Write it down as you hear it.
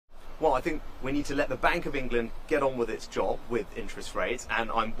Well, I think we need to let the Bank of England get on with its job with interest rates,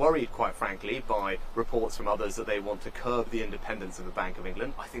 and I'm worried, quite frankly, by reports from others that they want to curb the independence of the Bank of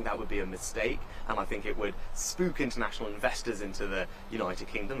England. I think that would be a mistake, and I think it would spook international investors into the United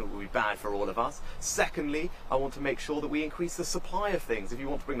Kingdom. It would be bad for all of us. Secondly, I want to make sure that we increase the supply of things. If you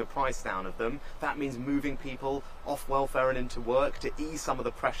want to bring the price down of them, that means moving people off welfare and into work to ease some of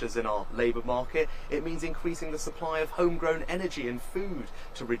the pressures in our labour market. It means increasing the supply of homegrown energy and food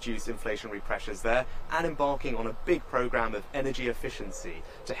to reduce inflationary pressures there, and embarking on a big programme of energy efficiency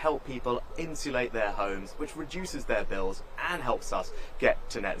to help people insulate their homes, which reduces their bills and helps us get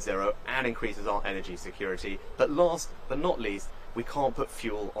to net zero and increases our energy security. But last but not least, we can't put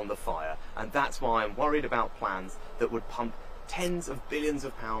fuel on the fire, and that's why I'm worried about plans that would pump tens of billions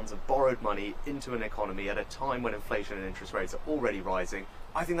of pounds of borrowed money into an economy at a time when inflation and interest rates are already rising.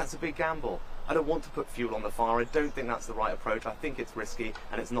 I think that's a big gamble. I don't want to put fuel on the fire. I don't think that's the right approach. I think it's risky,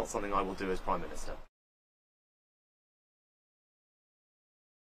 and it's not something I will do as Prime Minister.